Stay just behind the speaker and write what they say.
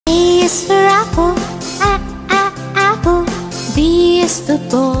is for apple, apple. B is for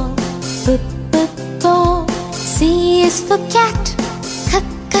ball, ball. C is for cat,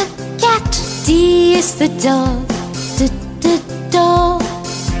 cat. D is for dog, dog.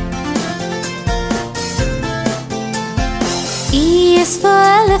 E is for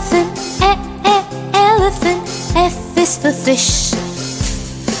elephant, elephant. F is for fish,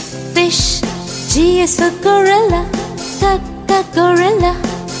 fish. G is for gorilla, gorilla.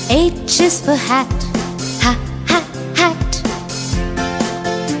 H is for hat, hat.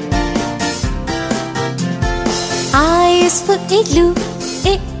 I is for igloo,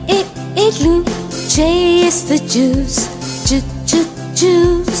 igloo. J is for juice,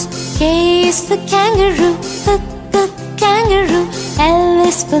 juice. K is for kangaroo, kangaroo. L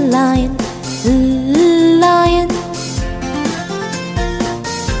is for lion, lion.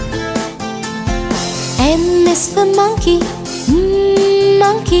 M is for monkey,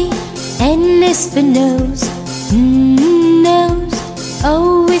 monkey. N is for nose, nose.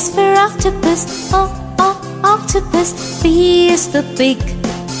 O is for octopus, octopus. P is for pig,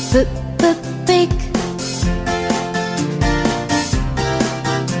 pig.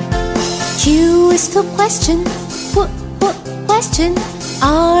 Q is for question, question.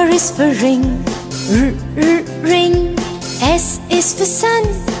 R is for ring, ring. S is for sun,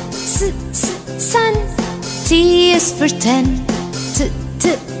 sun. T is for ten,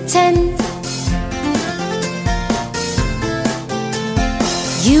 ten.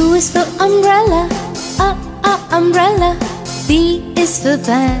 U is for umbrella, umbrella. V is for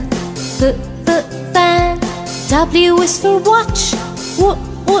van, van. W is for watch,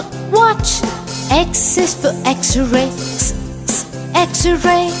 watch. X is for X-ray,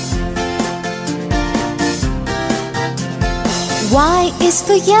 X-ray. Y is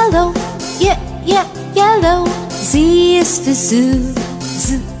for yellow, yellow. Z is for zoo,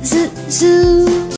 zoo.